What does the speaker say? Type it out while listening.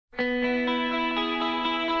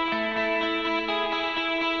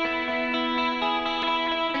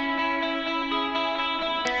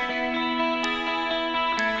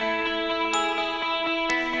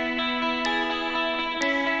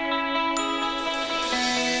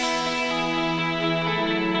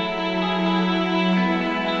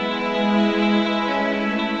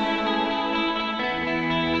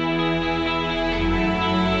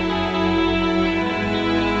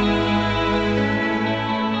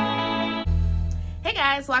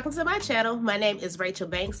guys, welcome to my channel. My name is Rachel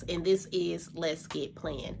Banks and this is Let's Get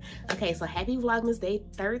Planned. Okay, so happy Vlogmas Day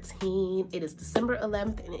 13. It is December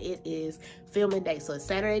 11th and it is filming day. So it's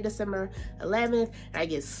Saturday, December 11th. And I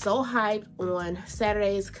get so hyped on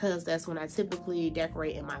Saturdays because that's when I typically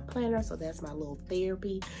decorate in my planner. So that's my little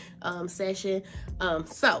therapy session.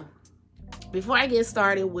 So before I get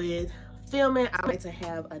started with filming, I like to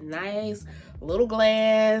have a nice little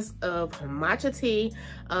glass of matcha tea,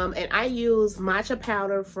 and I use matcha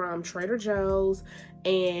powder from Trader Joe's,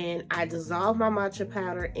 and I dissolve my matcha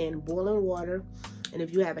powder in boiling water. And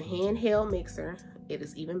if you have a handheld mixer, it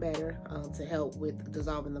is even better to help with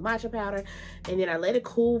dissolving the matcha powder. And then I let it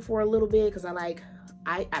cool for a little bit because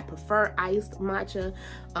I prefer iced matcha,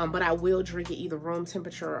 but I will drink it either room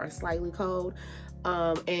temperature or slightly cold.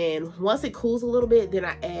 And once it cools a little bit, then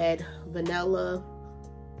I add vanilla,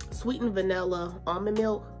 sweetened vanilla almond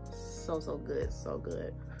milk. So good, so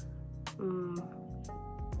good. And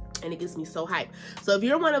it gets me so hyped. So if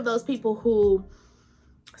you're one of those people who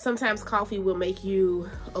sometimes coffee will make you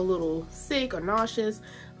a little sick or nauseous,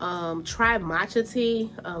 try matcha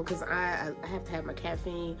tea, because I have to have my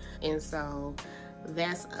caffeine, and so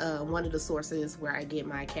that's one of the sources where I get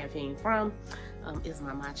my caffeine from, is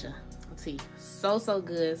my matcha tea. So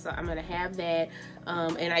good. So I'm gonna have that,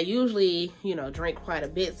 and I usually, you know, drink quite a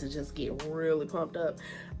bit to just get really pumped up,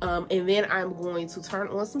 and then I'm going to turn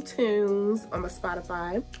on some tunes on my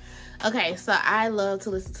Spotify. Okay, so I love to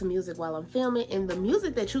listen to music while I'm filming, and the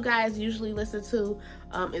music that you guys usually listen to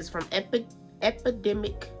is from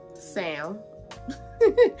Epidemic Sound.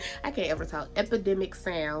 I can't ever talk. Epidemic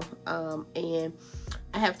Sound, and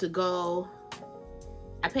I have to go,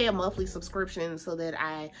 I pay a monthly subscription so that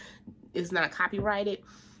it's not copyrighted,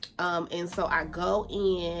 and so I go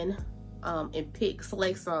in and pick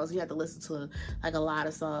select songs. You have to listen to like a lot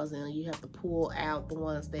of songs, and you have to pull out the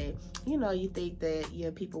ones that, you know, you think that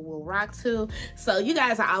your people will rock to. So you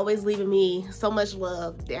guys are always leaving me so much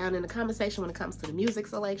love down in the comment section when it comes to the music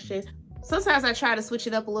selection. Sometimes I try to switch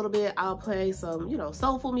it up a little bit. I'll play some, you know,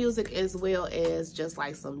 soulful music as well as just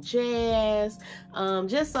like some jazz,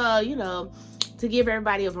 just you know, to give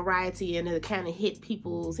everybody a variety and to kind of hit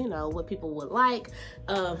people's, you know, what people would like.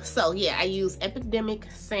 So yeah, I use Epidemic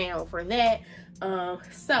Sound for that.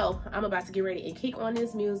 So I'm about to get ready and kick on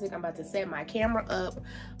this music. I'm about to set my camera up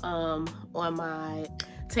on my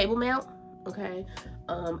table mount, okay?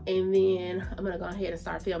 And then I'm gonna go ahead and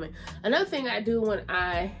start filming. Another thing I do when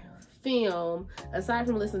I film, aside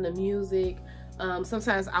from listening to music,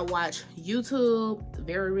 sometimes I watch YouTube.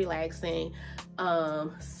 Very relaxing.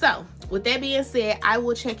 So with that being said, I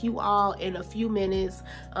will check you all in a few minutes.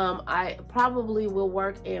 I probably will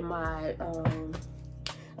work in my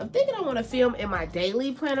I'm thinking I want to film in my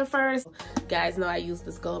daily planner first. You guys know I use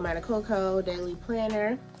this Gold Miner Cocoa daily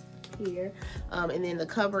planner here, and then the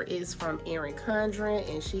cover is from Erin Condren,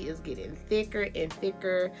 and she is getting thicker and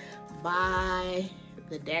thicker by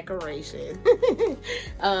the decoration.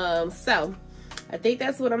 So I think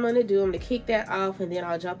that's what I'm gonna do. I'm gonna kick that off, and then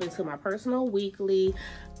I'll jump into my personal weekly,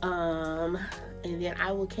 and then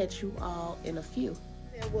I will catch you all in a few.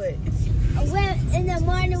 What? When in the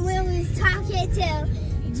morning when we was talking to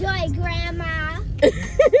Joy Grandma,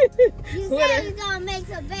 you said you gonna make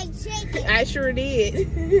some baked chicken. I sure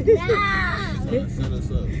did. No. Set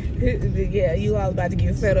us up. Yeah, you all about to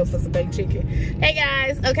get set up for some baked chicken. Hey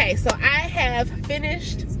guys, okay, so I have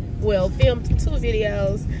finished, well, filmed 2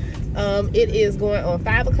 videos. It is going on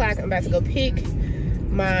 5 o'clock. I'm about to go pick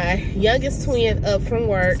my youngest twin up from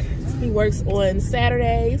work. He works on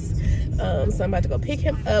Saturdays, so I'm about to go pick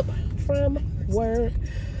him up from work.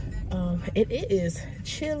 And it is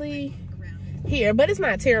chilly here, but it's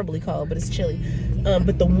not terribly cold, but it's chilly.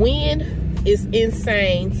 But the wind is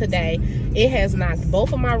insane today. It has knocked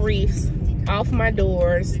both of my reefs off my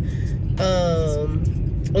doors.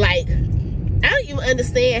 Like, I don't even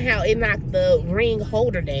understand how it knocked the ring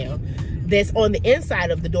holder down that's on the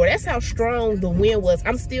inside of the door. That's how strong the wind was.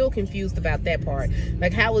 I'm still confused about that part.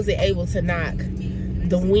 Like, how was it able to knock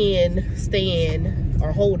the wind stand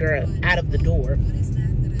or holder out of the door?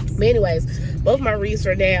 But anyways, both my reefs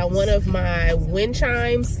are down. One of my wind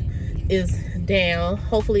chimes is down.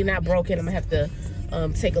 Hopefully not broken. I'm gonna have to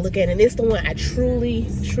take a look at it. And it's the one I truly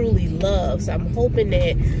love. So I'm hoping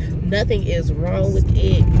that nothing is wrong with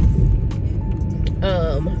it.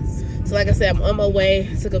 So like I said, I'm on my way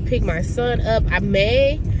to go pick my son up. I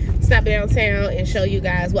may stop downtown and show you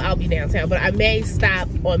guys, well, I'll be downtown, but I may stop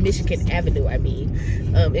on Michigan Avenue,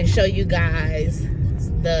 and show you guys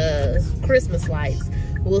the Christmas lights.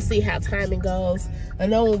 We'll see how timing goes. I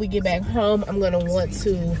know when we get back home, I'm gonna want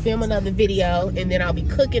to film another video, and then I'll be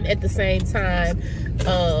cooking at the same time.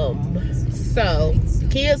 So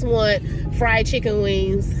kids want fried chicken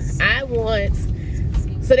wings.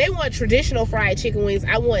 So they want traditional fried chicken wings.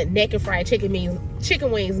 I want naked fried chicken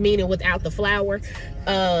wings, meaning without the flour.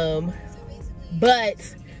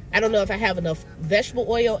 But I don't know if I have enough vegetable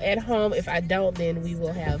oil at home. If I don't, then we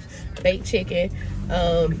will have baked chicken.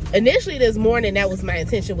 Initially this morning, that was my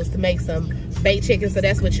intention, was to make some baked chicken. So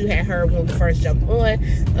that's what you had heard when we first jumped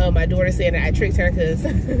on. My daughter said that I tricked her because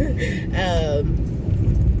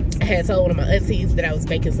I had told one of my aunties that I was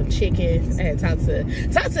baking some chicken. I had talked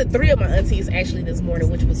to 3 of my aunties actually this morning,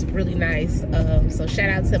 which was really nice. So shout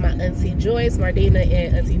out to my auntie Joyce, Mardina,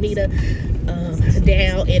 and auntie Nita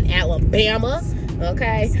down in Alabama.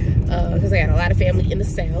 Okay, because I got a lot of family in the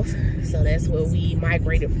South, so that's where we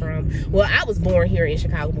migrated from. Well, I was born here in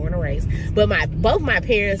Chicago, born and raised, but both my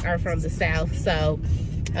parents are from the South. So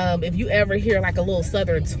if you ever hear like a little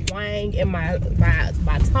Southern twang in my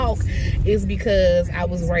talk, is because I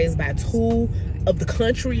was raised by 2 of the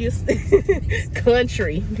countryest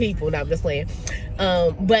country people. No, I'm just playing.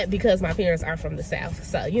 But because my parents are from the South,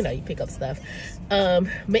 so you know, you pick up stuff. But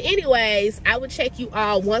anyways, I would check you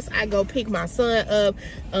all once I go pick my son up.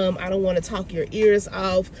 I don't want to talk your ears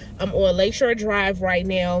off. I'm on Lakeshore Drive right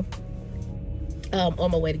now,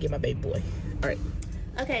 on my way to get my baby boy. All right.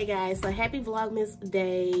 Okay, guys, so happy Vlogmas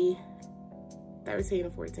day 13 or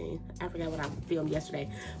 14. I forgot what I filmed yesterday.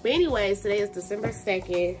 But anyways, today is December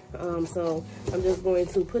 2nd. So I'm just going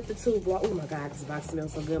to put the 2 oh my god, this box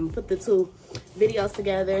smells so good. I'm gonna put the 2 videos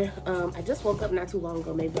together. I just woke up not too long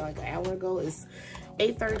ago, maybe like an hour ago. It's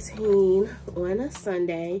 8:13 on a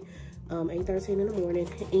Sunday. 8:13 in the morning,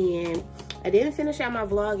 and I didn't finish out my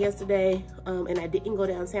vlog yesterday, and I didn't go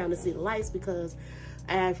downtown to see the lights because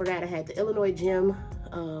I forgot I had the Illinois gym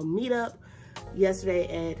meetup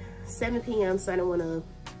yesterday at 7 p.m. so I don't want to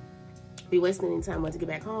be wasting any time once I get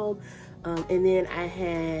back home. And then I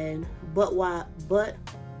had But Why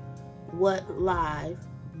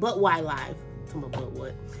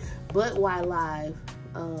Live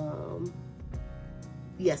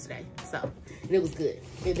yesterday. So, and it was good.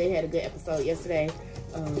 They had a good episode yesterday.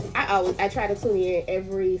 I try to tune in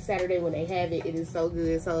every Saturday when they have it. It is so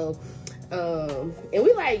good. So and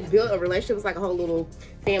we like built a relationship. It's like a whole little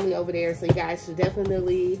family over there, so you guys should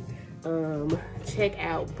definitely check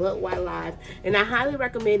out But Why Live. And I highly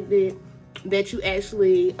recommend it that you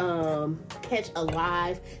actually catch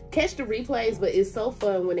the replays, but it's so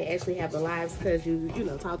fun when they actually have the lives, because you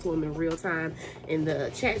know, talk to them in real time in the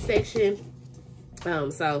chat section.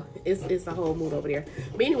 So it's a whole mood over there.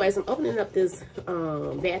 But anyways, I'm opening up this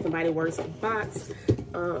Bath and Body Works box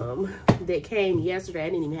that came yesterday. I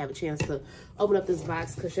didn't even have a chance to open up this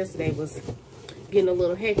box because yesterday was getting a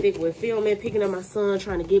little hectic with filming, picking up my son,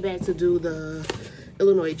 trying to get back to do the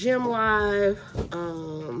Illinois gym live,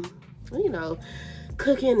 you know,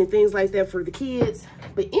 cooking and things like that for the kids.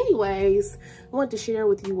 But anyways, I want to share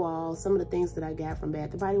with you all some of the things that I got from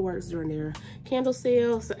Bath & Body Works during their candle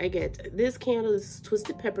sale. So I got this candle, this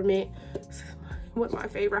Twisted Peppermint, one of my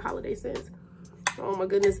favorite holiday scents. Oh my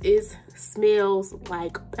goodness, it smells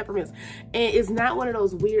like peppermints. And it's not one of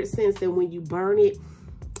those weird scents that when you burn it,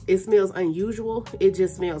 it smells unusual. It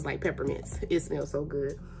just smells like peppermints. It smells so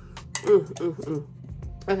good.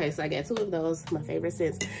 Okay, so I got 2 of those, my favorite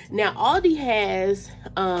scents. Now, Aldi has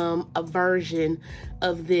a version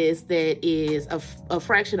of this that is a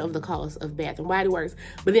fraction of the cost of Bath & Body Works.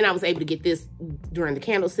 But then I was able to get this during the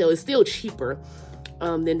candle sale. It's still cheaper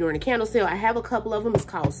than during the candle sale. I have a couple of them. It's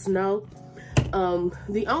called Snow.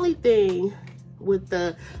 The only thing with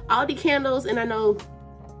the Aldi candles, and I know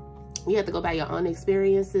you have to go by your own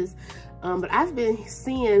experiences, but I've been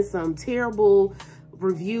seeing some terrible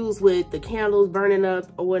reviews with the candles burning up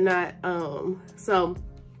or whatnot. So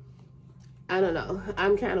I don't know,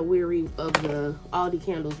 I'm kind of weary of the Aldi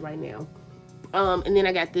candles right now. And then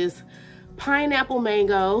I got this pineapple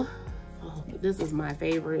mango. Oh, this is my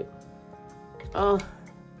favorite. Oh,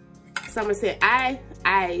 Summer said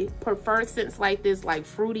I prefer scents like this, like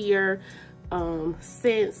fruitier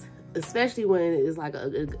scents, especially when it's like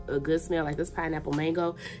a good smell. Like this pineapple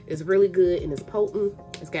mango is really good and it's potent.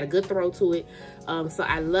 It's got a good throw to it. So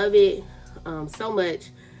I love it so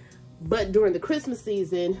much. But during the Christmas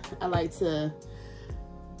season, I like to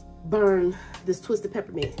burn this Twisted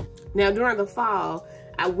Peppermint. Now during the fall,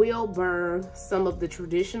 I will burn some of the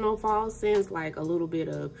traditional fall scents, like a little bit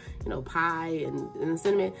of, you know, pie and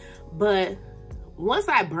cinnamon. But once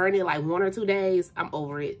I burn it like 1 or 2 days, I'm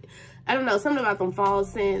over it. I don't know, something about them fall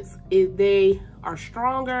scents, they are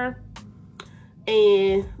stronger,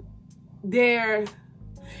 and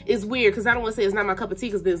it's weird because I don't want to say it's not my cup of tea,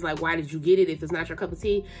 because then it's like, why did you get it if it's not your cup of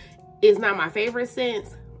tea? It's not my favorite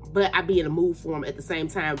scents, but I be in a mood for them at the same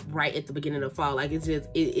time right at the beginning of fall. Like, it's just,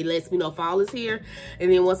 it lets me know fall is here.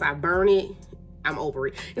 And then once I burn it, I'm over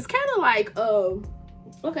it. It's kind of like,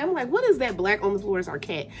 okay, I'm like, what is that black on the floor? Is our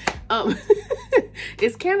cat.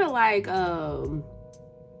 It's kind of like,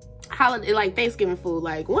 holiday, like Thanksgiving food.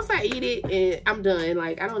 Like, once I eat it and I'm done,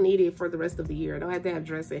 like, I don't need it for the rest of the year. I don't have to have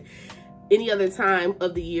dressing any other time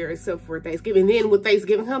of the year except for Thanksgiving. And then when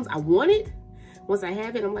Thanksgiving comes, I want it. Once I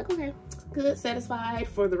have it, I'm like, okay, good, satisfied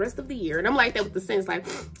for the rest of the year. And I'm like that with the scents, like,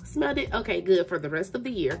 smelled it, okay, good for the rest of the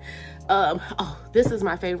year. Oh, this is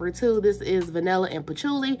my favorite too. This is vanilla and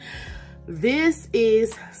patchouli. This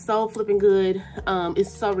is so flipping good.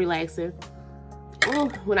 It's so relaxing. Oh,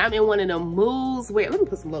 when I'm in one of them moods where, let me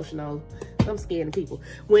put some lotion on, I'm scared of people.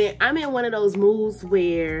 When I'm in one of those moods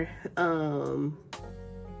where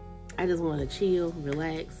I just want to chill,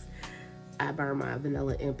 relax, I burn my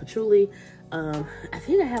vanilla and patchouli. I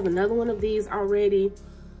think I have another one of these already.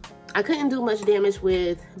 I couldn't do much damage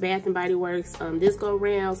with Bath and Body Works this go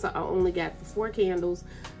round, so I only got 4 candles.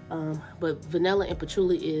 But vanilla and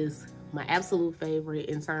patchouli is my absolute favorite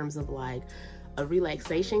in terms of like a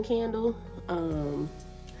relaxation candle.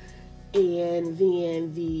 And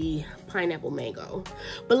then the pineapple mango.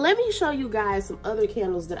 But let me show you guys some other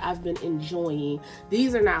candles that I've been enjoying.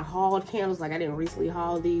 These are not hauled candles, like I didn't recently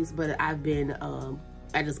haul these, but I've been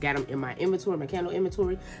I just got them in my inventory, my candle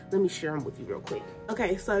inventory. Let me share them with you real quick.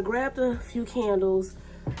 Okay, so I grabbed a few candles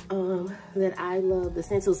that I love the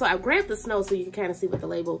scent to. So I grabbed the snow so you can kind of see what the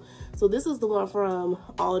label. So this is the one from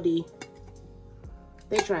Aldi.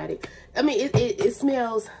 They tried it. I mean, it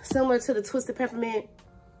smells similar to the Twisted Peppermint,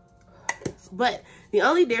 but the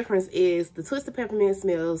only difference is the Twisted Peppermint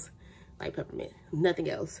smells like peppermint, nothing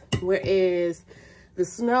else. Whereas the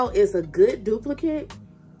snow is a good duplicate,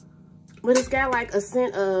 but it's got like a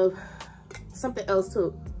scent of something else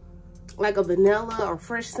too, like a vanilla or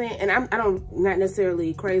fresh scent. And I'm not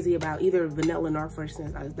necessarily crazy about either vanilla nor fresh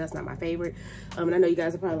scent. That's not my favorite. And I know you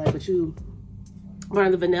guys are probably like, but you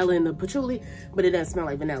burn the vanilla and the patchouli, but it doesn't smell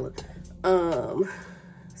like vanilla.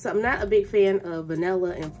 So I'm not a big fan of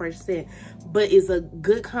vanilla and fresh scent, but it's a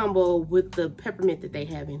good combo with the peppermint that they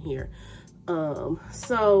have in here.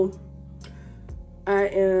 So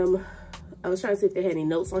I was trying to see if they had any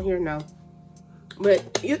notes on here. No,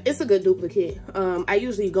 but it's a good duplicate. I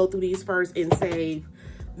usually go through these first and save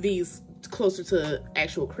these closer to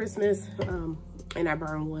actual Christmas. And I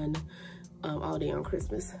burn one all day on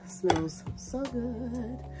Christmas. Smells so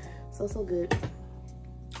good, so good.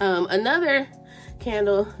 Another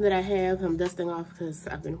candle that I have, I'm dusting off because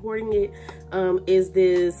I've been hoarding it, is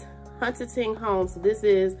this Huntington Home. So this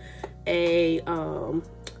is a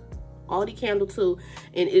Aldi candle too,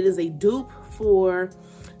 and it is a dupe for,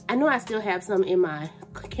 I know I still have some in my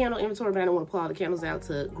candle inventory, but I don't want to pull all the candles out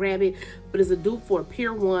to grab it, but it's a dupe for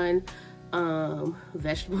Pier 1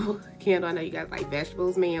 vegetable candle. I know you guys like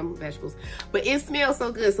vegetables, ma'am, vegetables, but it smells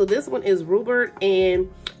so good. So this one is rhubarb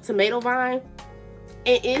and tomato vine,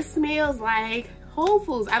 and it smells like Whole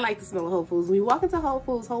Foods. I like the smell of Whole Foods. When you walk into Whole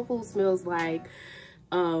Foods smells like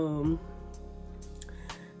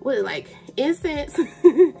what is it, like incense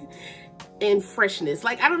and freshness.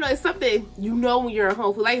 Like, I don't know, it's something you know when you're in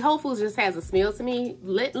Whole Foods. Like, Whole Foods just has a smell to me.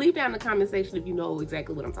 Leave down in the comment section if you know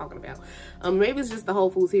exactly what I'm talking about. Maybe it's just the Whole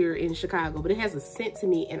Foods here in Chicago, but it has a scent to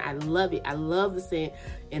me and I love it. I love the scent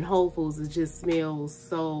in Whole Foods. It just smells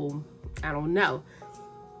so, I don't know.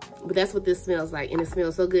 But that's what this smells like, and it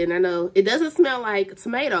smells so good. And I know it doesn't smell like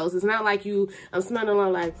tomatoes. It's not like I'm smelling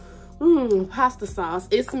on like, pasta sauce.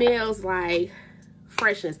 It smells like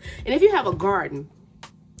freshness. And if you have a garden,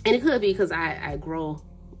 and it could be because I grow,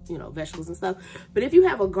 you know, vegetables and stuff, but if you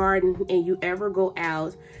have a garden and you ever go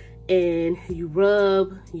out and you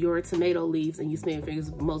rub your tomato leaves and you smell your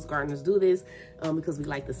fingers, most gardeners do this because we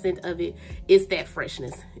like the scent of it. It's that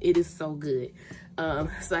freshness. It is so good.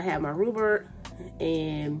 So I have my rhubarb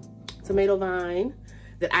and tomato vine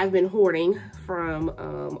that I've been hoarding from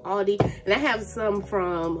Aldi, and I have some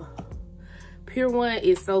from Pier 1.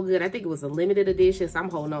 Is so good. I think it was a limited edition, so I'm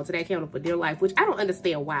holding on to that candle for dear life, which I don't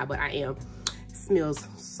understand why, but I am. It smells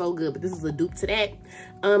so good, but this is a dupe to that.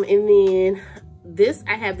 And then this,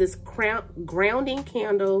 I have this grounding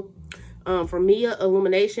candle from Mia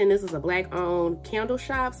Illumination. This is a black owned candle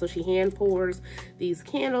shop, so she hand pours these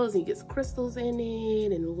candles and gets crystals in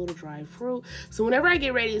it and a little dried fruit. So whenever I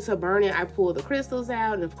get ready to burn it, I pull the crystals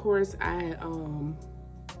out, and of course I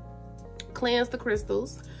cleanse the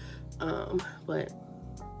crystals. But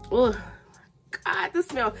oh God, the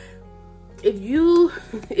smell,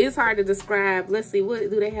 it's hard to describe. Let's see, what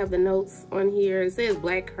do they have the notes on here? It says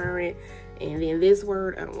black currant, and then this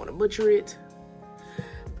word, I don't want to butcher it,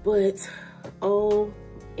 but oh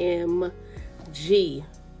OMG.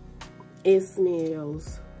 It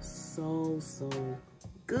smells so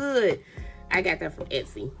good. I got that from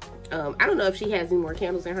Etsy. I don't know if she has any more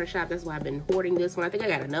candles in her shop. That's why I've been hoarding this one. I think I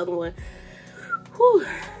got another one. Whew,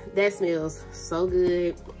 that smells so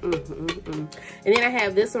good. And then I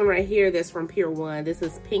have this one right here that's from Pier 1. This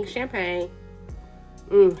is Pink Champagne.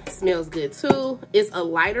 Smells good too. It's a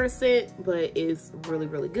lighter scent, but it's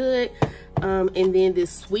really good. And then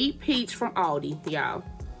this Sweet Peach from Aldi, y'all.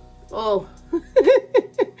 Oh,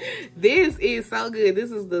 this is so good.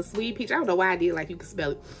 This is the Sweet Peach. I don't know why I did like you can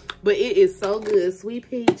smell it, but it is so good. Sweet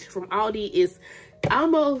Peach from Aldi is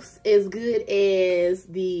almost as good as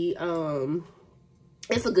the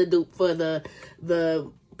it's a good dupe for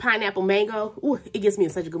the pineapple mango. Ooh, it gets me in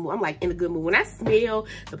such a good mood. I'm like in a good mood. When I smell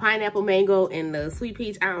the pineapple mango and the Sweet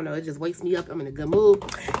Peach, I don't know, it just wakes me up. I'm in a good mood.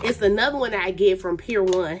 It's another one that I get from Pier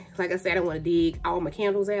 1. Like I said, I don't want to dig all my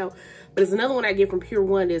candles out, but it's another one I get from Pier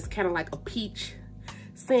 1 that's kind of like a peach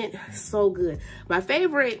scent. So good. My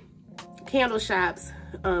favorite candle shops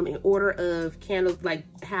in order of candles, like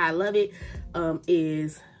how I love it,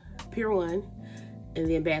 is Pier 1, and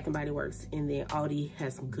then Bath and Body Works, and then Aldi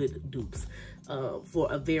has some good dupes for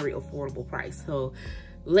a very affordable price. So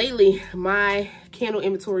lately my candle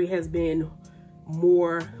inventory has been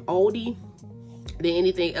more Aldi than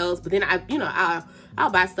anything else, but then I'll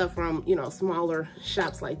buy stuff from, you know, smaller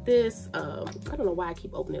shops like this. I don't know why I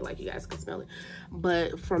keep opening it like you guys can smell it,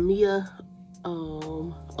 but from Mia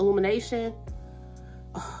Illumination,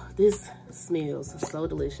 oh, this smells so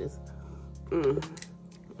delicious.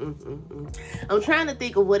 I'm trying to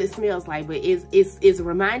think of what it smells like, but it's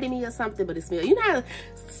reminding me of something, but it smells, you know how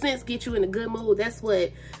scents get you in a good mood? That's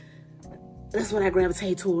what I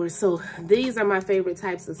gravitate towards. So these are my favorite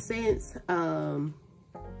types of scents.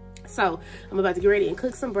 So I'm about to get ready and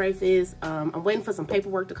cook some breakfast. I'm waiting for some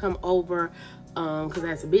paperwork to come over because I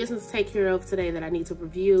have some business to take care of today that I need to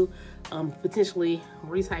review, potentially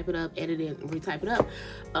retype it up, edit it, and retype it up.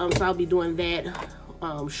 So I'll be doing that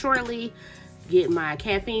shortly. Get my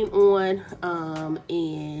caffeine on,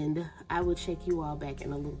 and I will check you all back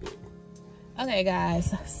in a little bit. Okay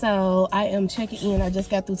guys, so I am checking in. I just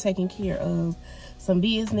got through taking care of some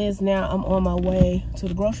business. Now I'm on my way to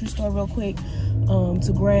the grocery store real quick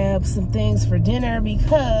to grab some things for dinner,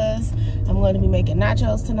 because I'm going to be making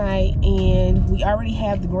nachos tonight, and we already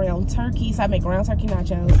have the ground turkey. So I make ground turkey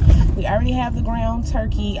nachos. We already have the ground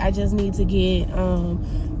turkey. I just need to get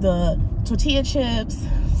the tortilla chips,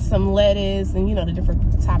 some lettuce, and you know, the different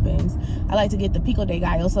toppings. I like to get the pico de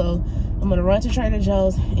gallo, so I'm gonna run to Trader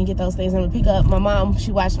Joe's and get those things. I'm gonna pick up my mom.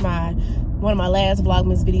 She watched one of my last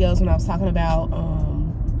Vlogmas videos when I was talking about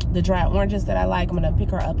the dried oranges that I like. I'm gonna pick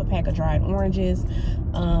her up a pack of dried oranges,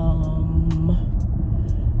 and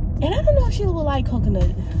I don't know if she would like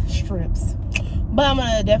coconut strips, but I'm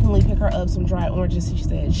gonna definitely pick her up some dried oranges. She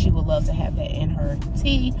said she would love to have that in her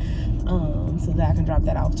tea, so that I can drop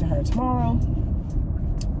that off to her tomorrow.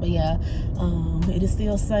 But yeah, it is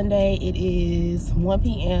still Sunday. It is 1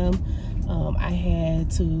 p.m. I had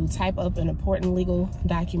to type up an important legal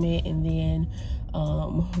document, and then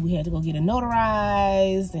we had to go get it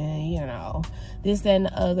notarized, and you know, this, that, and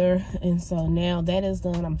the other. And so now that is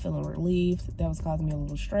done, I'm feeling relieved. That was causing me a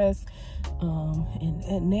little stress.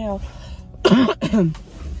 And now I'm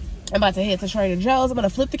about to head to Trader Joe's. I'm gonna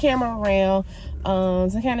flip the camera around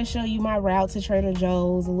to kind of show you my route to Trader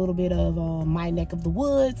Joe's, a little bit of my neck of the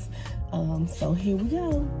woods. So here we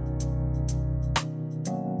go.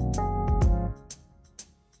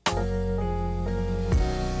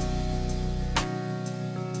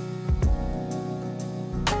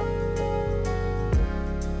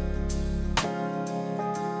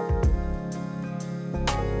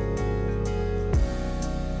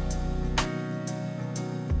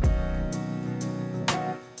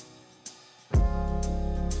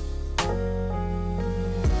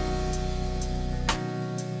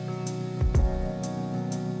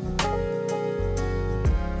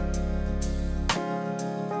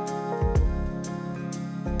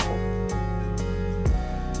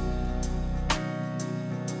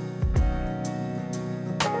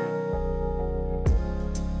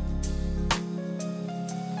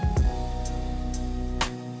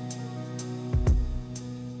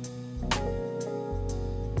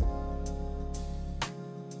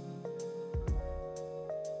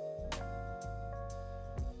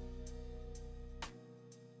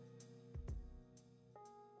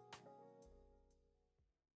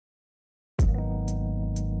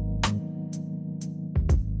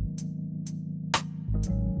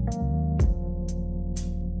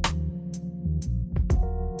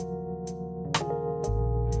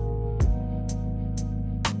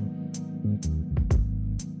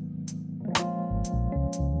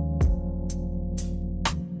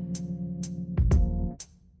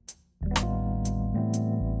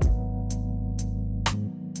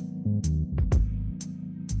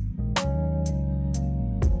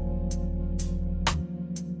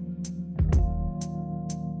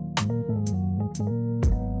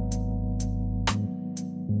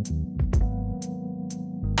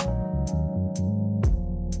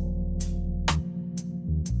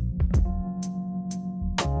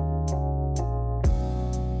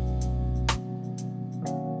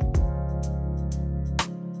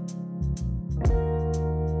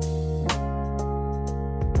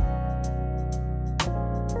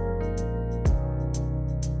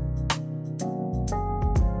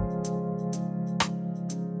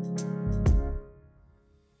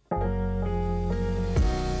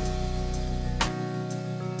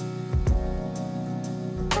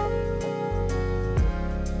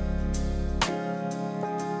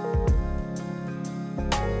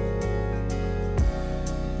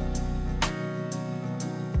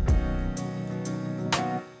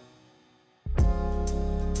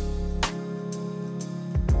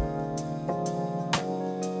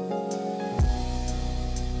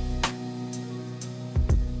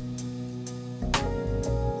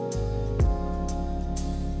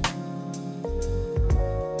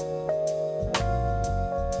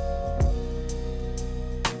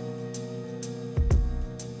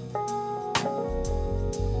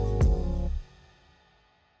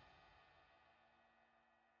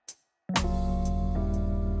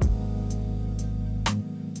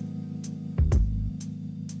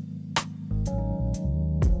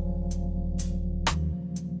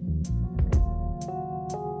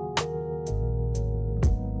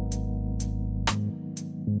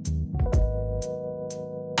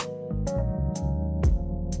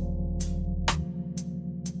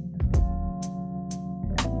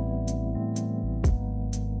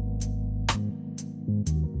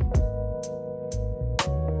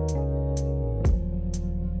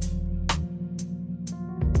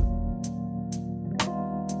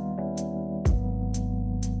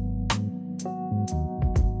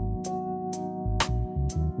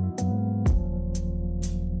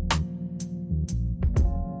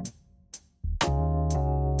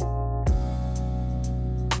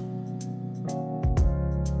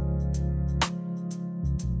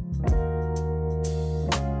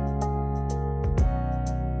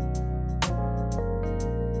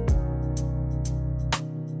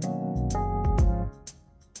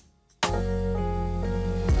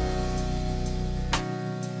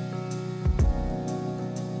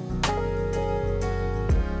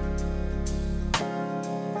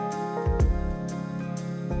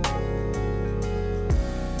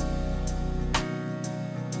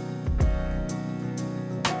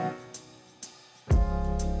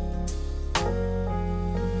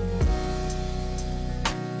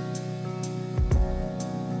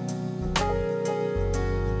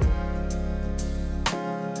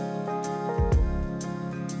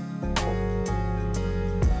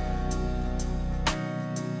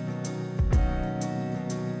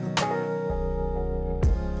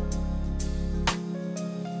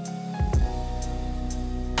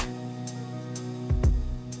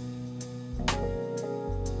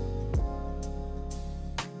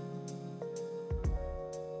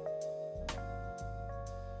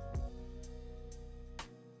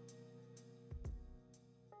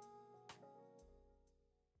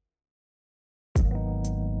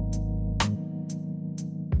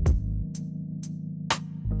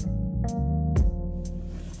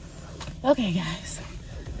 Okay, guys,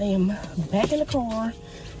 I am back in the car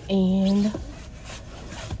and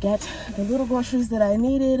got the little groceries that I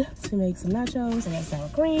needed to make some nachos. I got sour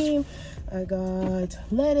cream, I got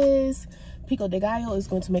lettuce, pico de gallo is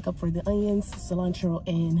going to make up for the onions, cilantro,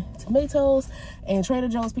 and tomatoes, and Trader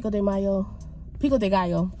Joe's pico de gallo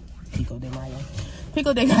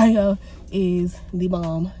is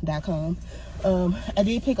thebomb.com. I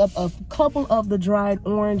did pick up a couple of the dried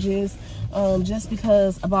oranges, just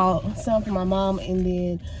because I bought some for my mom and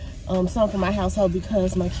then some for my household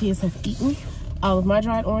because my kids have eaten all of my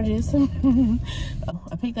dried oranges.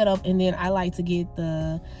 I picked that up, and then I like to get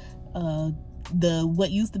the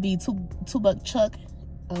what used to be two buck chuck.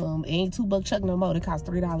 It ain't $2 chuck no more. It costs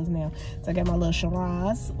 $3 now. So I got my little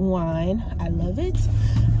Shiraz wine. I love it.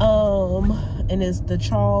 And it's the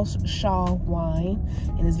Charles Shaw wine,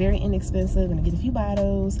 and it's very inexpensive. And I get a few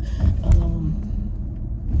bottles.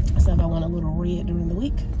 So if I want a little red during the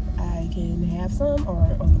week, I can have some,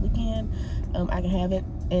 or on the weekend, I can have it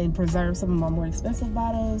and preserve some of my more expensive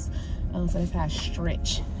bottles. So that's how I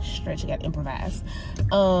stretch. You gotta improvise.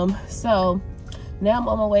 So now I'm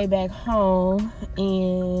on my way back home,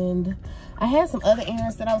 and I had some other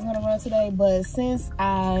errands that I was gonna run today, but since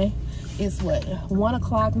it's what, 1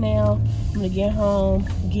 o'clock now, I'm gonna get home,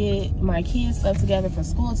 get my kids stuff together for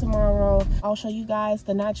school tomorrow. I'll show you guys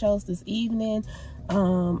the nachos this evening.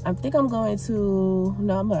 I think I'm gonna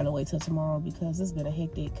wait till tomorrow because it's been a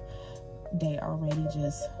hectic day already,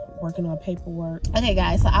 just working on paperwork. Okay,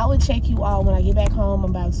 guys, so I will check you all when I get back home.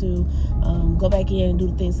 I'm about to go back in and do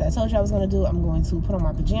the things that I told you I was going to do. I'm going to put on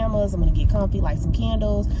my pajamas. I'm going to get comfy, light some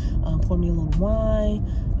candles, pour me a little wine,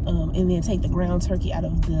 and then take the ground turkey out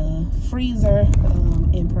of the freezer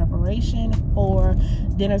in preparation for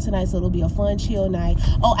dinner tonight, so it'll be a fun chill night.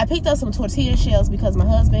 Oh, I picked up some tortilla shells because my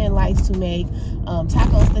husband likes to make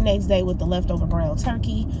tacos the next day with the leftover ground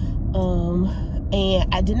turkey.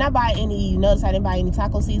 And I did not buy any, you notice I didn't buy any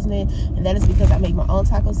taco seasoning, and that is because I make my own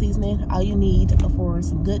taco seasoning. All you need for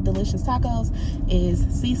some good, delicious tacos is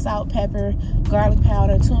sea salt, pepper, garlic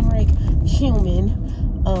powder, turmeric, cumin,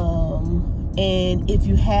 and if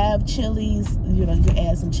you have chilies, you can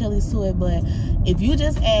add some chilies to it. But if you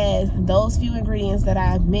just add those few ingredients that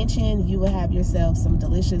I mentioned, you will have yourself some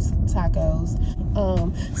delicious tacos.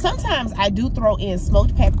 Sometimes I do throw in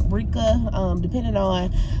smoked paprika, depending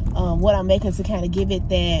on what I'm making, to kind of give it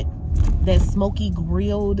that smoky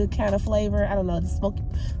grilled kind of flavor. I don't know,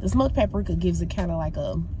 the smoked paprika gives it kind of like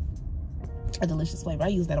a delicious flavor. I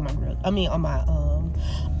use that on my grill.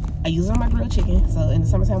 I use it on my grilled chicken. So in the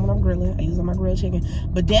summertime when I'm grilling, I use it on my grilled chicken.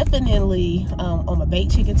 But definitely on my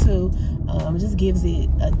baked chicken too. It just gives it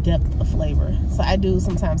a depth of flavor. So I do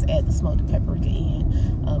sometimes add the smoked paprika in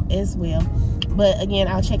as well. But again,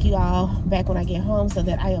 I'll check you all back when I get home so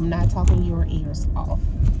that I am not talking your ears off. All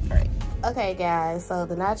right. Okay, guys. So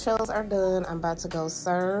the nachos are done. I'm about to go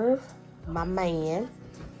serve my man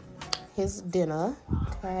his dinner.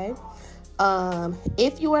 Okay.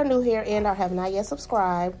 If you are new here and or have not yet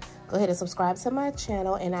subscribed, go ahead and subscribe to my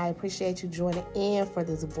channel, and I appreciate you joining in for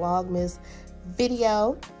this Vlogmas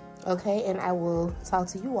video. Okay, and I will talk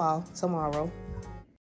to you all tomorrow.